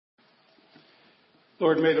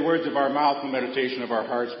Lord, may the words of our mouth and the meditation of our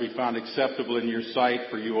hearts be found acceptable in your sight,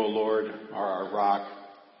 for you, O Lord, are our rock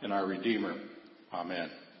and our Redeemer. Amen.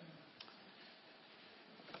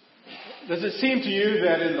 Does it seem to you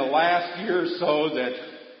that in the last year or so that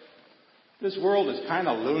this world is kind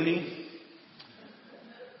of loony?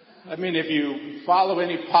 I mean, if you follow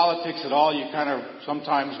any politics at all, you kind of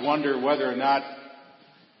sometimes wonder whether or not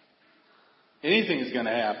anything is going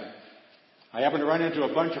to happen. I happened to run into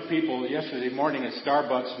a bunch of people yesterday morning at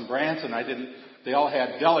Starbucks in Branson. They all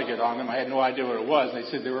had delegate on them. I had no idea what it was. They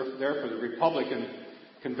said they were there for the Republican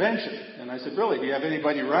convention. And I said, really, do you have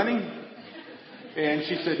anybody running? And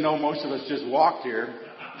she said, no, most of us just walked here.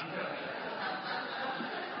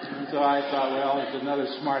 And so I thought, well, it's another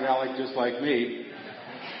smart aleck just like me.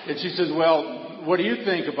 And she says, well, what do you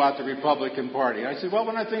think about the Republican Party? I said, well,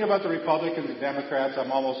 when I think about the Republicans and Democrats,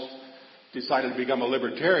 I'm almost decided to become a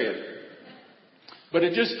libertarian. But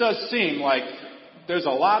it just does seem like there's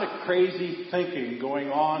a lot of crazy thinking going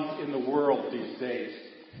on in the world these days.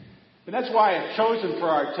 And that's why I've chosen for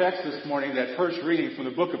our text this morning that first reading from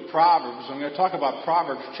the book of Proverbs. I'm going to talk about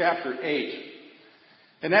Proverbs chapter 8.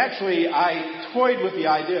 And actually, I toyed with the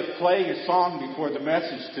idea of playing a song before the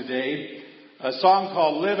message today, a song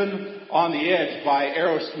called Living on the Edge by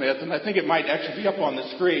Aerosmith. And I think it might actually be up on the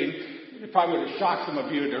screen. It probably would have shocked some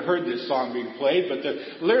of you to have heard this song being played, but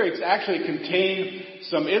the lyrics actually contain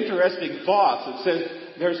some interesting thoughts. It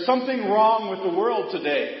says, there's something wrong with the world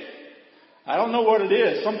today. I don't know what it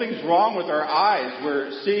is. Something's wrong with our eyes.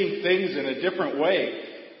 We're seeing things in a different way,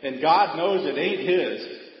 and God knows it ain't His.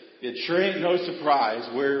 It sure ain't no surprise.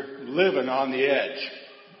 We're living on the edge.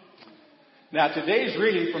 Now, today's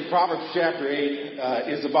reading from Proverbs chapter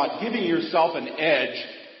 8 is about giving yourself an edge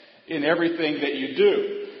in everything that you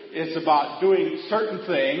do. It's about doing certain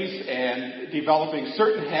things and developing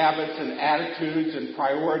certain habits and attitudes and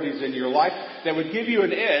priorities in your life that would give you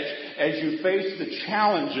an edge as you face the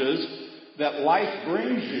challenges that life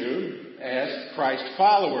brings you as Christ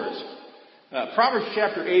followers. Proverbs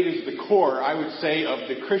chapter 8 is the core, I would say, of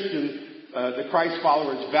the the Christ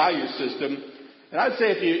followers' value system. And I would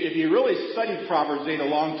say if you really studied Proverbs 8 a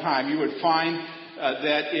long time, you would find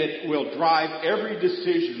that it will drive every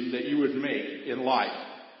decision that you would make in life.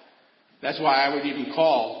 That's why I would even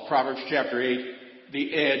call Proverbs chapter 8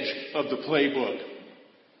 the edge of the playbook.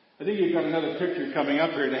 I think you've got another picture coming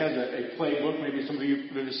up here that has a playbook. Maybe some of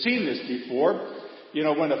you have seen this before. You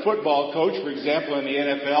know, when a football coach, for example, in the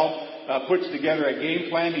NFL, puts together a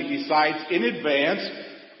game plan, he decides in advance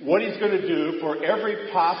what he's going to do for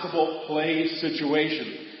every possible play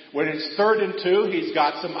situation. When it's 3rd and 2, he's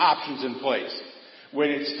got some options in place. When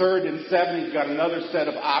it's 3rd and 7, he's got another set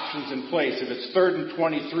of options in place. If it's 3rd and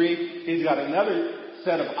 23, he's got another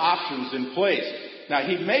set of options in place. Now,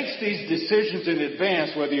 he makes these decisions in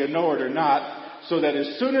advance, whether you know it or not, so that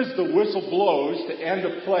as soon as the whistle blows to end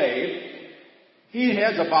a play, he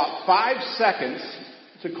has about 5 seconds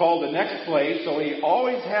to call the next play, so he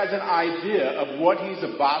always has an idea of what he's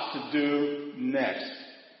about to do next.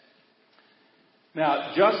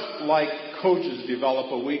 Now, just like coaches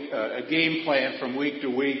develop a game plan from week to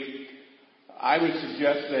week, I would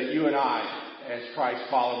suggest that you and I, as Christ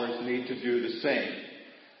followers, need to do the same.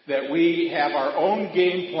 That we have our own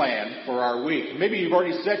game plan for our week. Maybe you've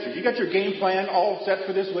already set yours. You got your game plan all set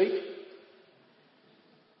for this week?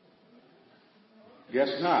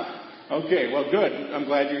 Guess not. Okay, well, good. I'm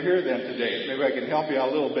glad you're here then today. Maybe I can help you out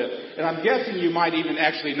a little bit. And I'm guessing you might even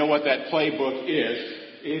actually know what that playbook is.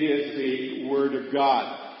 It is the Word of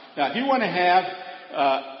God. Now, if you want to have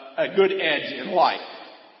a good edge in life,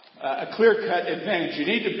 a clear-cut advantage, you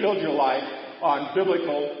need to build your life on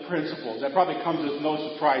biblical principles. That probably comes as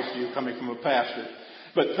no surprise to you coming from a pastor.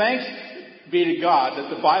 But thanks be to God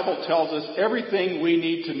that the Bible tells us everything we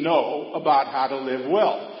need to know about how to live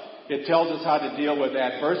well. It tells us how to deal with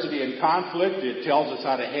adversity and conflict. It tells us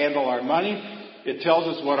how to handle our money. It tells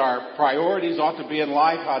us what our priorities ought to be in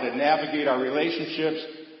life, how to navigate our relationships,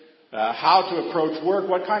 how to approach work,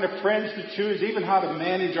 what kind of friends to choose, even how to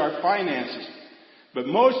manage our finances. But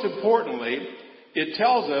most importantly, it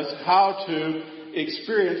tells us how to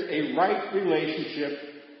experience a right relationship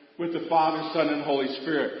with the Father, Son, and Holy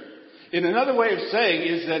Spirit. And another way of saying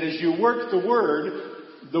is that as you work the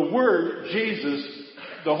Word, Jesus,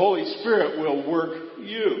 the Holy Spirit will work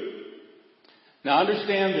you. Now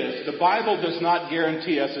understand this, the Bible does not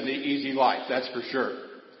guarantee us an easy life, that's for sure.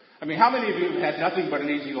 I mean, how many of you have had nothing but an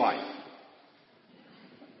easy life?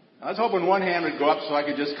 I was hoping one hand would go up so I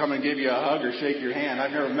could just come and give you a hug or shake your hand.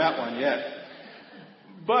 I've never met one yet.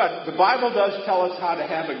 But the Bible does tell us how to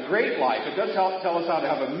have a great life. It does tell us how to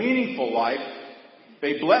have a meaningful life.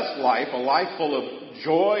 a blessed life, a life full of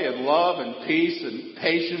joy and love and peace and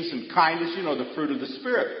patience and kindness, the fruit of the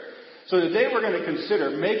Spirit. So today we're going to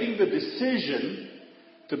consider making the decision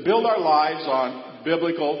to build our lives on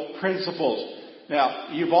biblical principles. Now,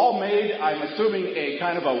 you've all made, I'm assuming, a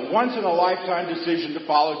kind of a once-in-a-lifetime decision to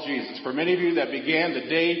follow Jesus. For many of you, that began the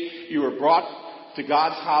day you were brought to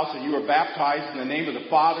God's house and you were baptized in the name of the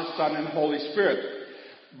Father, Son, and Holy Spirit.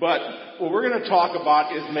 But what we're going to talk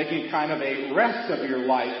about is making kind of a rest of your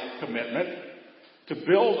life commitment to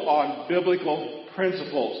build on biblical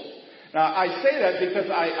principles. Now, I say that because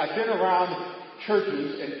I've been around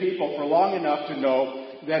churches and people for long enough to know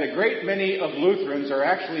that a great many of Lutherans are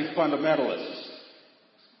actually fundamentalists.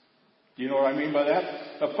 Do you know what I mean by that?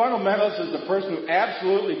 A fundamentalist is the person who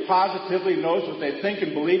absolutely positively knows what they think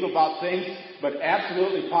and believe about things, but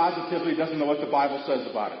absolutely positively doesn't know what the Bible says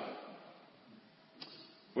about it.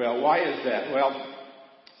 Well, why is that? Well,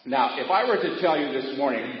 now, if I were to tell you this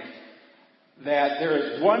morning that there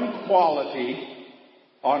is one quality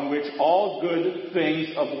on which all good things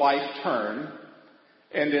of life turn,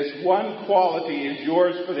 and this one quality is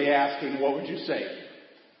yours for the asking, what would you say?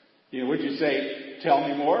 Would you say, tell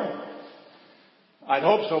me more? I'd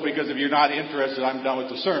hope so, because if you're not interested, I'm done with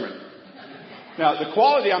the sermon. Now, the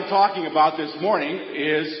quality I'm talking about this morning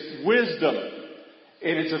is wisdom.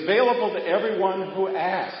 And it's available to everyone who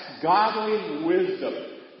asks. Godly wisdom.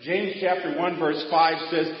 James chapter 1 verse 5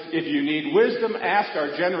 says, if you need wisdom, ask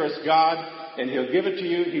our generous God, and He'll give it to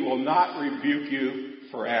you. He will not rebuke you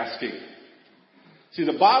for asking. See,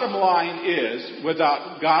 the bottom line is,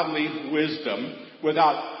 without godly wisdom,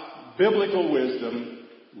 without biblical wisdom,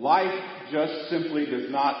 life just simply does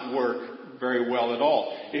not work very well at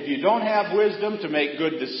all. If you don't have wisdom to make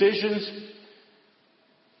good decisions,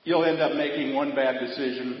 you'll end up making one bad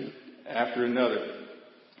decision after another.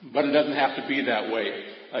 But it doesn't have to be that way.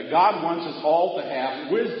 God wants us all to have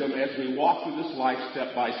wisdom as we walk through this life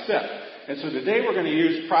step by step. And so today we're going to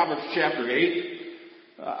use Proverbs chapter 8.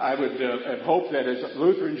 I would hope that as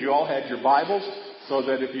Lutherans you all had your Bibles, so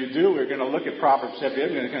that if you do, we're going to look at Proverbs chapter 8.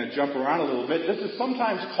 I'm going to kind of jump around a little bit. This is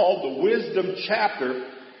sometimes called the wisdom chapter,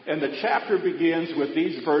 and the chapter begins with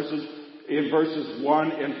these verses in verses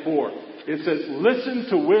 1 and 4. It says, listen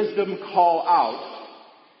to wisdom call out.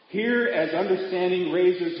 Hear as understanding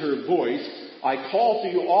raises her voice. I call to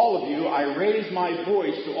you, all of you. I raise my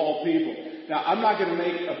voice to all people. Now, I'm not going to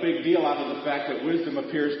make a big deal out of the fact that wisdom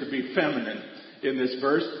appears to be feminine in this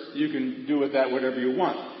verse. You can do with that whatever you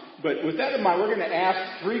want. But with that in mind, we're going to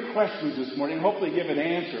ask 3 questions this morning and hopefully give an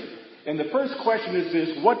answer. And the first question is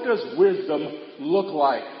this: what does wisdom look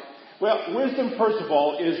like? Well, wisdom, first of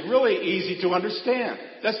all, is really easy to understand.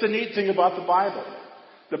 That's the neat thing about the Bible.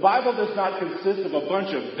 The Bible does not consist of a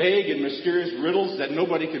bunch of vague and mysterious riddles that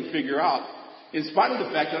nobody can figure out. In spite of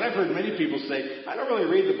the fact that I've heard many people say, I don't really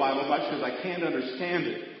read the Bible much because I can't understand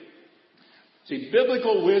it. See,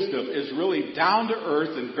 biblical wisdom is really down to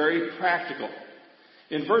earth and very practical.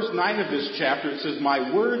 In verse 9 of this chapter, it says,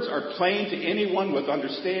 my words are plain to anyone with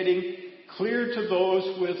understanding, clear to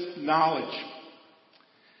those with knowledge.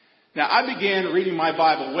 Now, I began reading my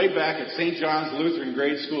Bible way back at St. John's Lutheran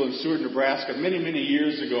Grade School in Seward, Nebraska, many, many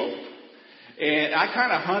years ago. And I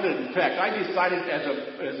kind of hunted. In fact, I decided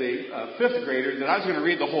as a fifth grader that I was going to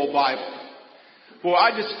read the whole Bible. Boy,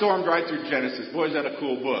 I just stormed right through Genesis. Boy, is that a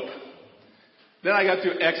cool book. Then I got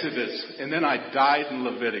through Exodus, and then I died in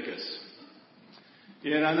Leviticus.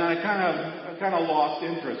 And then I kind of lost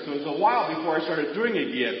interest. So it was a while before I started doing it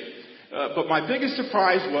again. But my biggest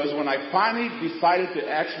surprise was when I finally decided to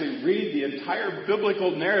actually read the entire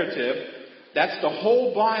biblical narrative, that's the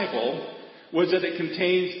whole Bible, was that it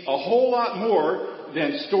contains a whole lot more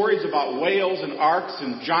than stories about whales and arks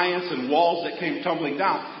and giants and walls that came tumbling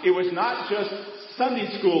down. It was not just Sunday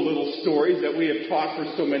school little stories that we have taught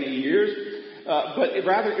for so many years, but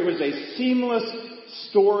rather it was a seamless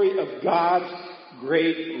story of God's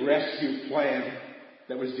great rescue plan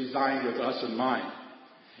that was designed with us in mind.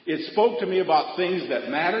 It spoke to me about things that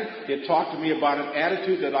mattered. It talked to me about an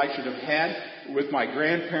attitude that I should have had with my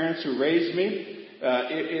grandparents who raised me.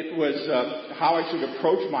 It was how I should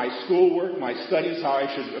approach my schoolwork, my studies, how I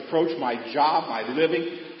should approach my job, my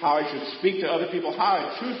living, how I should speak to other people, how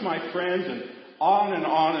I choose my friends, and on and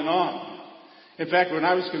on and on. In fact, when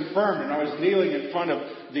I was confirmed and I was kneeling in front of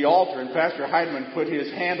the altar and Pastor Heidemann put his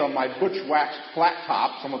hand on my butch waxed flat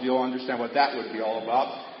top, some of you will understand what that would be all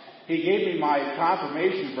about. He gave me my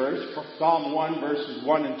confirmation verse, Psalm 1, verses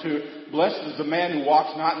 1 and 2. Blessed is the man who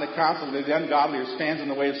walks not in the counsel of the ungodly, or stands in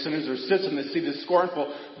the way of sinners, or sits in the seat of the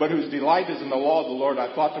scornful, but whose delight is in the law of the Lord.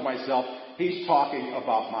 I thought to myself, he's talking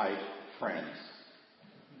about my friends.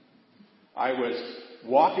 I was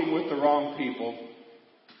walking with the wrong people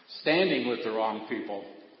standing with the wrong people,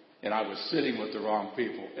 and I was sitting with the wrong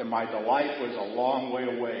people. And my delight was a long way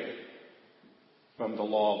away from the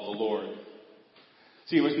law of the Lord.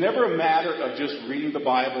 See, it was never a matter of just reading the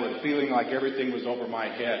Bible and feeling like everything was over my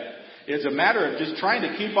head. It's a matter of just trying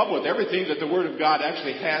to keep up with everything that the Word of God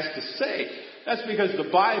actually has to say. That's because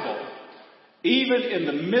the Bible, even in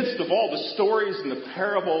the midst of all the stories and the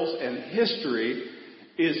parables and history,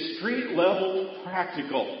 is street-level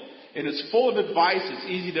practical. And it's full of advice. It's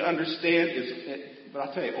easy to understand. But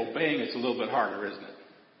I'll tell you, obeying it's a little bit harder, isn't it?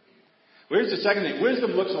 Well, here's the second thing.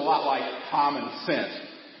 Wisdom looks a lot like common sense.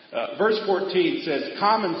 Verse 14 says,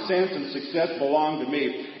 common sense and success belong to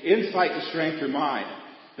me. Insight and strength are mine.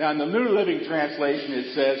 Now, in the New Living Translation,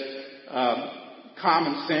 it says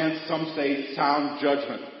common sense. Some say sound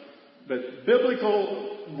judgment. But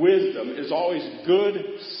biblical wisdom is always good,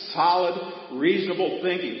 solid, reasonable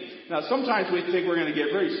thinking. Now, sometimes we think we're going to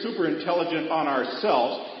get very super intelligent on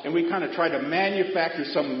ourselves, and we kind of try to manufacture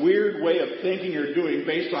some weird way of thinking or doing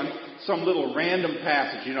based on some little random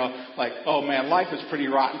passage. You know, like, oh man, life is pretty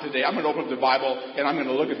rotten today. I'm going to open up the Bible, and I'm going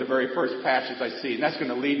to look at the very first passage I see, and that's going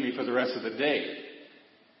to lead me for the rest of the day.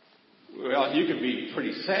 Well, you can be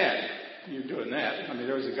pretty sad you're doing that. I mean,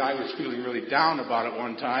 there was a guy who was feeling really down about it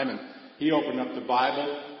one time, and he opened up the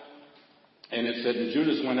Bible, and it said, and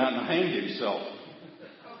Judas went out and hanged himself.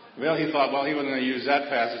 Well, he thought, well, he wasn't going to use that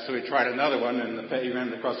passage, so he tried another one, and he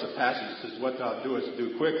ran across the passage that says, what thou doest,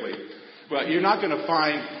 do quickly. Well, you're not going to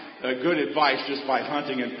find good advice just by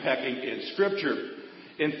hunting and pecking in Scripture.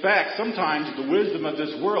 In fact, sometimes the wisdom of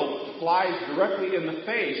this world flies directly in the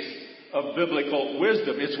face of biblical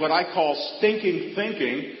wisdom. It's what I call stinking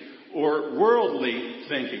thinking or worldly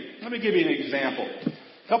thinking. Let me give you an example.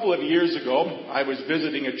 A couple of years ago, I was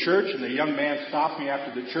visiting a church, and a young man stopped me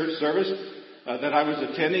after the church service that I was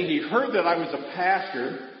attending. He heard that I was a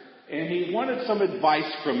pastor, and he wanted some advice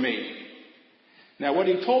from me. Now, what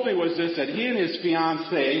he told me was this, that he and his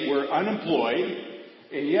fiancée were unemployed,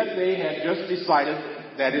 and yet they had just decided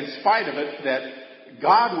that in spite of it, that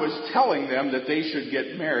God was telling them that they should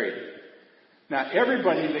get married. Now,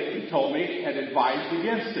 everybody that he told me had advised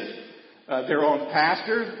against it. Their own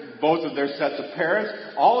pastor, both of their sets of parents,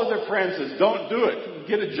 all of their friends says, don't do it.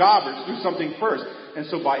 Get a job or do something first. And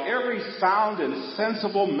so by every sound and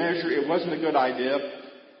sensible measure, it wasn't a good idea.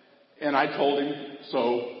 And I told him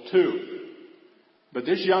so too. But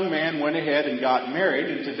this young man went ahead and got married,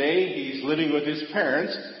 and today he's living with his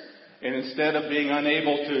parents. And instead of being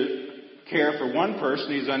unable to care for one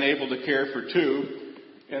person, he's unable to care for two,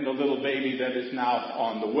 and the little baby that is now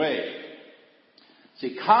on the way.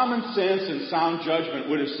 See, common sense and sound judgment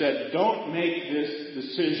would have said, don't make this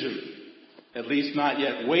decision. At least not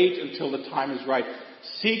yet. Wait until the time is right.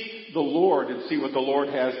 Seek the Lord and see what the Lord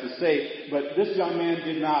has to say. But this young man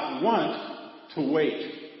did not want to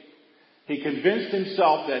wait. He convinced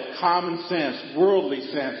himself that common sense, worldly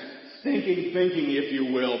sense, stinking thinking, if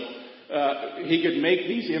you will, he could make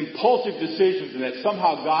these impulsive decisions and that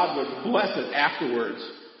somehow God would bless it afterwards.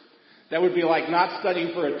 That would be like not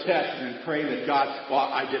studying for a test and praying that God, well,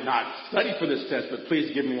 I did not study for this test, but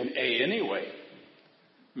please give me an A anyway.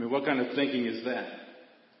 I mean, what kind of thinking is that?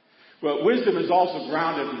 Well, wisdom is also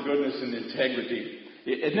grounded in goodness and integrity.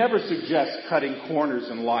 It never suggests cutting corners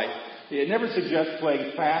in life. It never suggests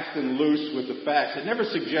playing fast and loose with the facts. It never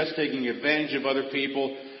suggests taking advantage of other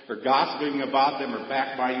people or gossiping about them or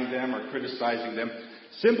backbiting them or criticizing them.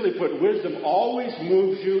 Simply put, wisdom always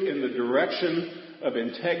moves you in the direction of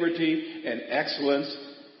integrity and excellence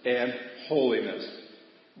and holiness.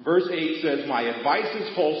 Verse 8 says, my advice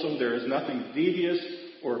is wholesome. There is nothing devious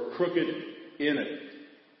or crooked in it.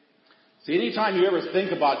 See, anytime you ever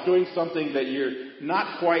think about doing something that you're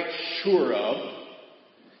not quite sure of,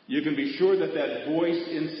 you can be sure that that voice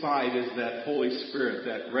inside is that Holy Spirit,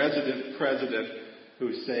 that resident president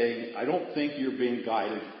who's saying, I don't think you're being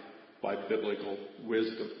guided by biblical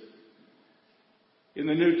wisdom. In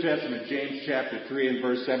the New Testament, James chapter 3 and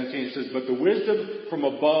verse 17 says, but the wisdom from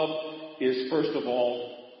above is first of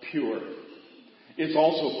all pure. It's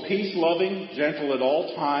also peace-loving, gentle at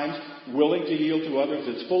all times, willing to yield to others.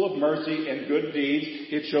 It's full of mercy and good deeds.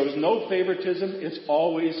 It shows no favoritism. It's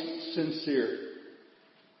always sincere.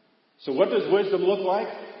 So what does wisdom look like?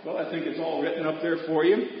 Well, I think it's all written up there for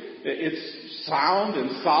you. It's sound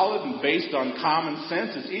and solid and based on common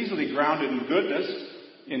sense. It's easily grounded in goodness,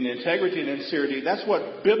 in integrity and sincerity. That's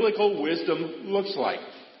what biblical wisdom looks like.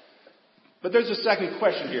 But there's a second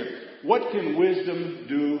question here. What can wisdom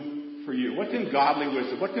do for you? What can godly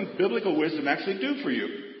wisdom, what can biblical wisdom actually do for you?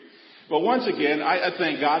 Well, once again, I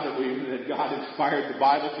thank God that God inspired the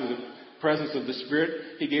Bible through the presence of the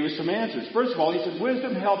Spirit. He gave us some answers. First of all, he says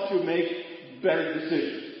wisdom helps you make better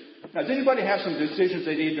decisions. Now, does anybody have some decisions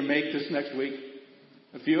they need to make this next week?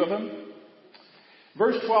 A few of them?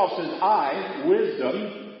 Verse 12 says, I,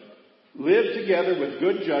 wisdom, live together with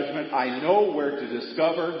good judgment. I know where to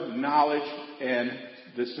discover knowledge and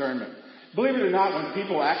discernment. Believe it or not, when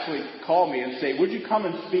people actually call me and say, would you come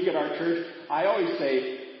and speak at our church? I always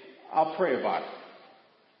say, I'll pray about it.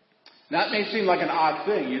 Now, that may seem like an odd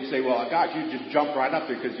thing. You'd say, well, gosh, you just jump right up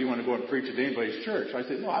there because you want to go and preach at anybody's church. I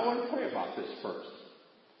said, no, I want to pray about this first.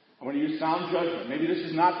 I want to use sound judgment. Maybe this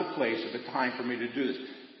is not the place or the time for me to do this.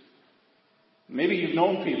 Maybe you've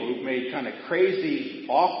known people who've made kind of crazy,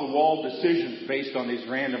 off-the-wall decisions based on these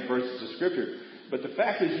random verses of Scripture. But the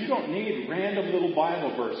fact is, you don't need random little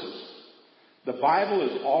Bible verses. The Bible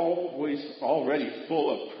is always already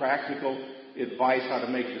full of practical advice how to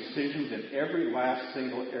make decisions in every last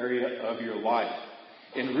single area of your life.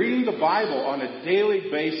 And reading the Bible on a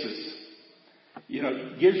daily basis,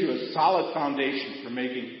 gives you a solid foundation for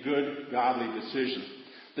making good, godly decisions.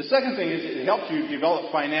 The second thing is it helps you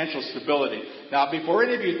develop financial stability. Now, before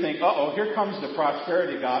any of you think, here comes the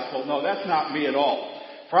prosperity gospel. No, that's not me at all.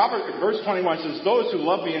 Verse 21 says, those who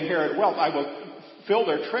love me inherit wealth. I will fill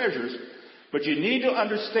their treasures. But you need to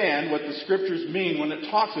understand what the Scriptures mean when it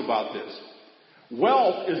talks about this.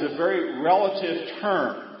 Wealth is a very relative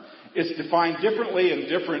term. It's defined differently in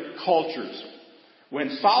different cultures. What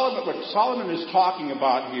Solomon is talking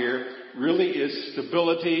about here really is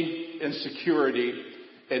stability and security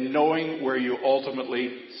and knowing where you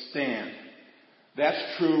ultimately stand. That's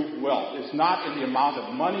true wealth. It's not in the amount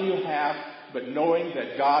of money you have, but knowing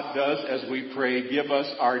that God does, as we pray, give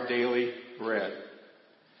us our daily bread.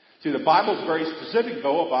 See, the Bible is very specific,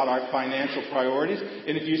 though, about our financial priorities.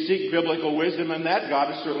 And if you seek biblical wisdom in that,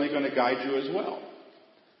 God is certainly going to guide you as well.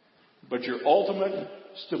 But your ultimate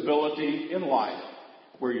stability in life,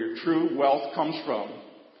 where your true wealth comes from,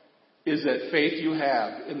 is that faith you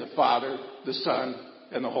have in the Father, the Son,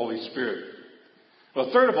 and the Holy Spirit.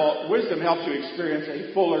 Well, third of all, wisdom helps you experience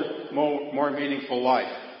a fuller, more meaningful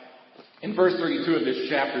life. In verse 32 of this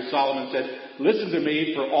chapter, Solomon said, listen to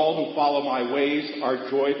me, for all who follow my ways are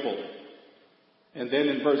joyful. And then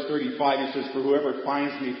in verse 35 he says, for whoever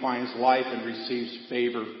finds me finds life and receives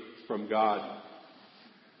favor from God.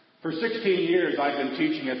 For 16 years I've been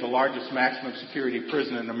teaching at the largest maximum security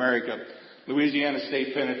prison in America, Louisiana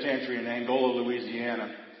State Penitentiary in Angola,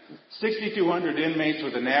 Louisiana. 6,200 inmates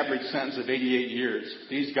with an average sentence of 88 years.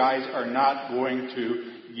 These guys are not going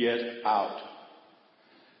to get out.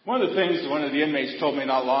 One of the things one of the inmates told me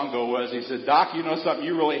not long ago was, he said, Doc, you know something,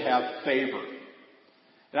 you really have favor.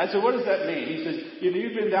 And I said, what does that mean? He said,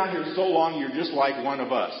 you've been down here so long, you're just like one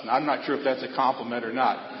of us. Now, I'm not sure if that's a compliment or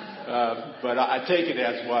not, but I take it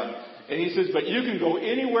as one. And he says, but you can go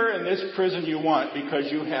anywhere in this prison you want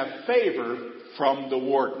because you have favor from the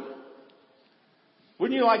warden.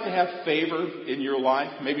 Wouldn't you like to have favor in your life?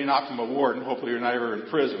 Maybe not from a warden. Hopefully you're not ever in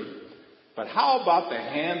prison. But how about the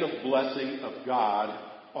hand of blessing of God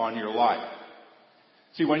on your life?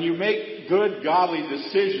 See, when you make good, godly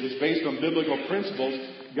decisions based on biblical principles,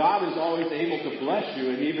 God is always able to bless you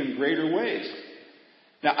in even greater ways.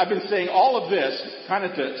 Now, I've been saying all of this kind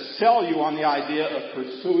of to sell you on the idea of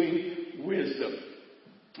pursuing wisdom.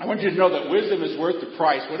 I want you to know that wisdom is worth the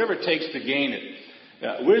price, whatever it takes to gain it.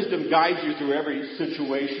 Wisdom guides you through every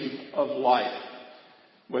situation of life.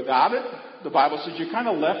 Without it, the Bible says you're kind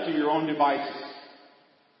of left to your own devices.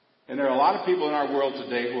 And there are a lot of people in our world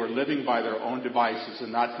today who are living by their own devices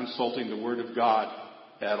and not consulting the Word of God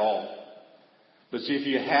at all. But see, if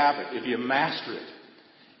you have it, if you master it,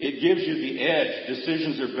 it gives you the edge.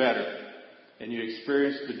 Decisions are better. And you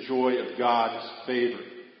experience the joy of God's favor.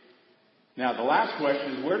 Now, the last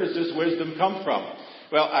question is, where does this wisdom come from?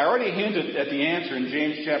 Well, I already hinted at the answer in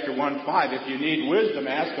James chapter 1:5. If you need wisdom,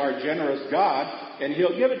 ask our generous God, and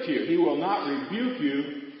He'll give it to you. He will not rebuke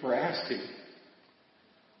you for asking.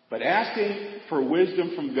 But asking for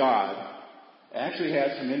wisdom from God actually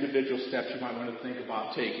has some individual steps you might want to think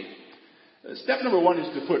about taking. Step number one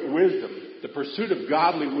is to put wisdom, the pursuit of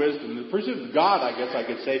godly wisdom, the pursuit of God, I guess I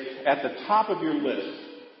could say, at the top of your list.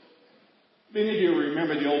 Many of you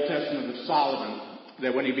remember the Old Testament of Solomon,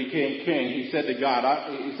 that when he became king, he said to God,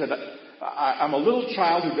 I'm a little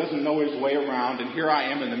child who doesn't know his way around, and here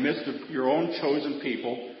I am in the midst of your own chosen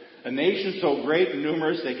people, a nation so great and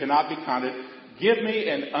numerous they cannot be counted. Give me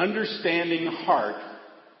an understanding heart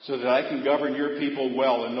so that I can govern your people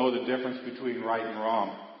well and know the difference between right and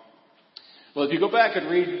wrong. Well, if you go back and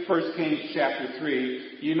read 1 Kings chapter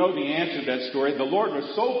 3, you know the answer to that story. The Lord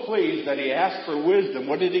was so pleased that He asked for wisdom.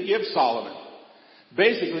 What did He give Solomon?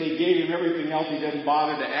 Basically, He gave him everything else he didn't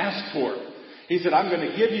bother to ask for. He said, I'm going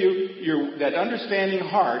to give you that understanding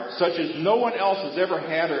heart, such as no one else has ever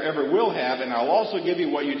had or ever will have, and I'll also give you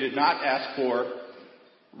what you did not ask for,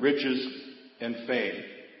 riches and fame.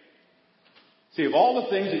 See, of all the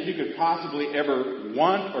things that you could possibly ever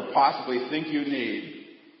want or possibly think you need,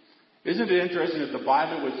 isn't it interesting that the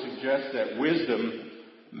Bible would suggest that wisdom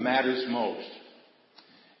matters most?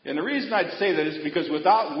 And the reason I'd say that is because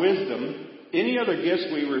without wisdom, any other gifts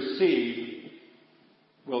we receive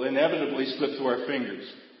will inevitably slip through our fingers.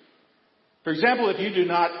 For example, if you do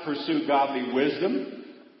not pursue godly wisdom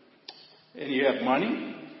and you have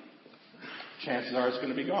money, chances are it's going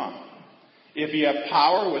to be gone. If you have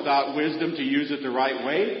power without wisdom to use it the right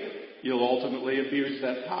way, you'll ultimately abuse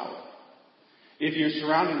that power. If you're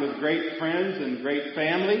surrounded with great friends and great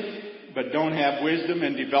family, but don't have wisdom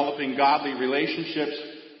in developing godly relationships,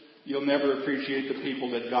 you'll never appreciate the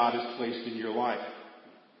people that God has placed in your life.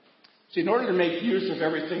 See, in order to make use of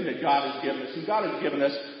everything that God has given us, and God has given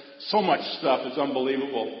us so much stuff, it's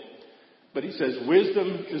unbelievable. But he says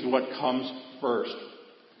wisdom is what comes first.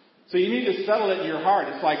 So you need to settle it in your heart.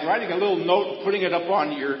 It's like writing a little note and putting it up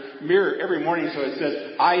on your mirror every morning so it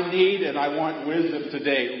says, I need and I want wisdom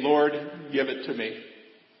today. Lord, give it to me.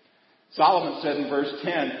 Solomon said in verse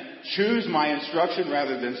 10, choose my instruction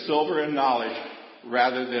rather than silver and knowledge,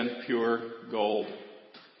 rather than pure gold.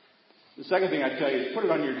 The second thing I tell you is put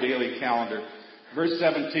it on your daily calendar. Verse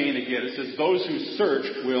 17 again, it says, those who search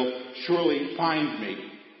will surely find me.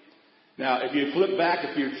 Now, if you flip back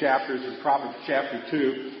a few chapters in Proverbs chapter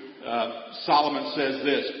 2, Solomon says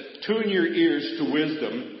this, tune your ears to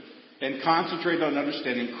wisdom and concentrate on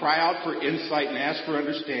understanding. Cry out for insight and ask for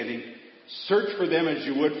understanding. Search for them as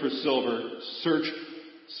you would for silver.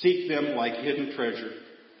 Seek them like hidden treasure.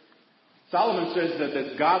 Solomon says that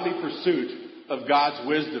the godly pursuit of God's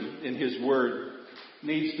wisdom in His Word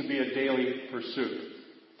needs to be a daily pursuit.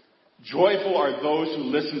 Joyful are those who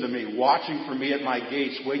listen to me, watching for me at my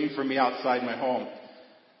gates, waiting for me outside my home.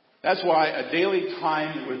 That's why a daily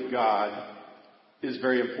time with God is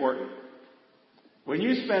very important. When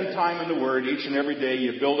you spend time in the Word each and every day,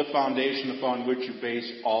 you build a foundation upon which you base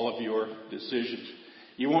all of your decisions.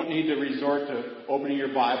 You won't need to resort to opening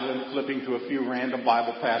your Bible and flipping to a few random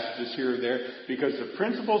Bible passages here or there, because the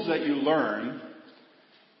principles that you learn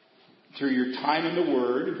through your time in the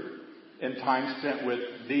Word and time spent with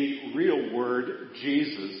the real Word,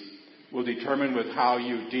 Jesus, will determine with how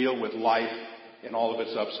you deal with life and all of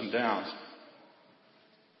its ups and downs.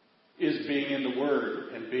 Is being in the Word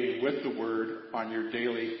and being with the Word on your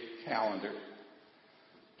daily calendar.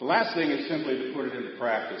 The last thing is simply to put it into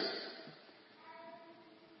practice.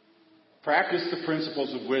 Practice the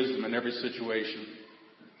principles of wisdom in every situation.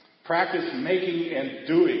 Practice making and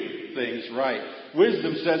doing things right.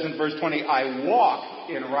 Wisdom says in verse 20, I walk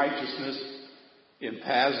in righteousness in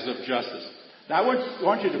paths of justice. Now I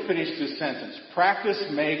want you to finish this sentence. Practice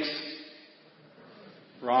makes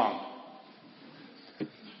wrong.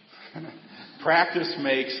 Practice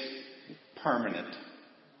makes permanent.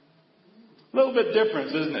 A little bit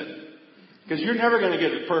different, isn't it? Because you're never going to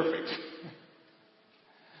get it perfect.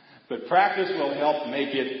 But practice will help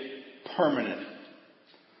make it permanent.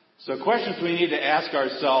 So questions we need to ask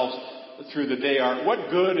ourselves through the day are, what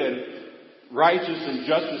good and righteous and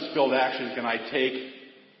justice-filled action can I take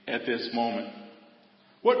at this moment?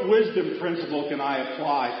 What wisdom principle can I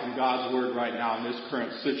apply from God's Word right now in this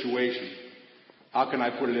current situation? How can I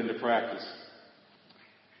put it into practice?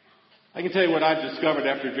 I can tell you what I've discovered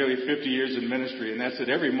after nearly 50 years in ministry, and that's that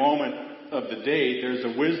every moment of the day there's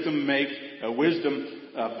a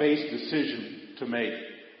wisdom-based decision to make.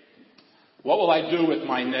 What will I do with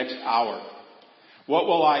my next hour? What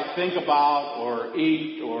will I think about or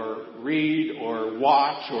eat or read or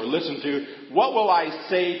watch or listen to? What will I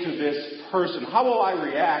say to this person? How will I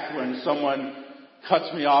react when someone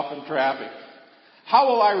cuts me off in traffic? How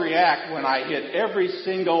will I react when I hit every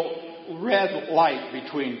single red light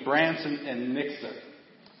between Branson and Nixa,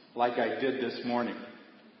 like I did this morning?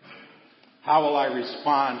 How will I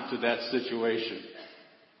respond to that situation?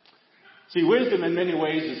 See, wisdom in many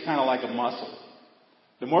ways is kind of like a muscle.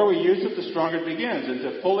 The more we use it, the stronger it begins. And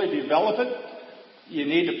to fully develop it, you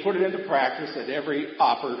need to put it into practice at every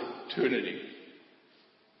opportunity.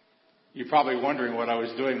 You're probably wondering what I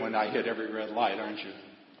was doing when I hit every red light, aren't you?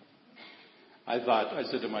 I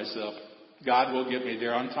said to myself, God will get me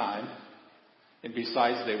there on time. And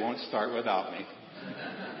besides, they won't start without me.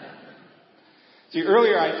 See,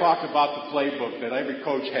 earlier I talked about the playbook that every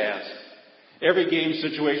coach has. Every game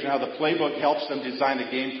situation, how the playbook helps them design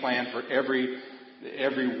a game plan for every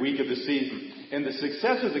week of the season. And the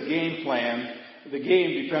success of the game plan, the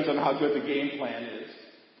game depends on how good the game plan is.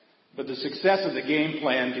 But the success of the game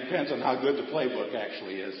plan depends on how good the playbook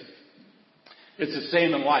actually is. It's the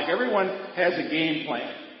same in life. Everyone has a game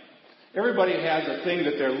plan. Everybody has a thing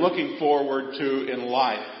that they're looking forward to in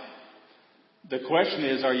life. The question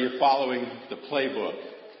is, are you following the playbook?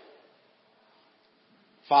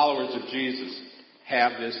 Followers of Jesus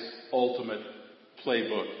have this ultimate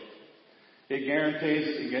playbook. It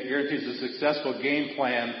guarantees a successful game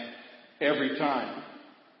plan every time.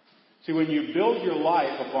 See, when you build your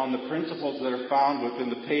life upon the principles that are found within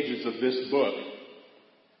the pages of this book,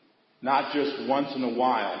 not just once in a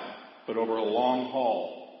while, but over a long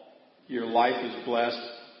haul, your life is blessed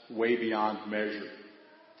way beyond measure.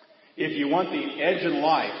 If you want the edge in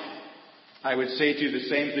life, I would say to you the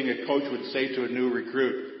same thing a coach would say to a new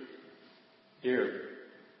recruit. Here,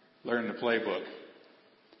 learn the playbook.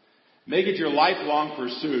 Make it your lifelong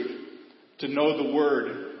pursuit to know the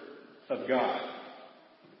Word of God.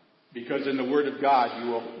 Because in the Word of God, you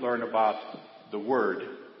will learn about the Word,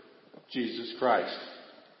 Jesus Christ.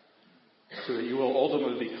 So that you will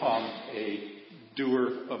ultimately become a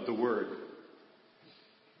doer of the Word.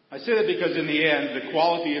 I say that because in the end, the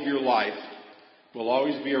quality of your life will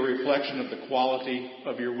always be a reflection of the quality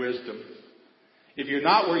of your wisdom. If you're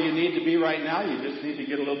not where you need to be right now, you just need to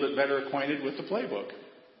get a little bit better acquainted with the playbook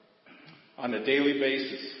on a daily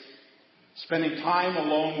basis. Spending time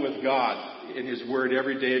alone with God in His Word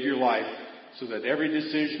every day of your life so that every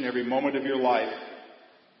decision, every moment of your life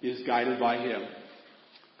is guided by Him,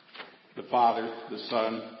 the Father, the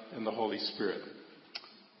Son, and the Holy Spirit.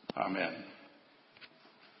 Amen.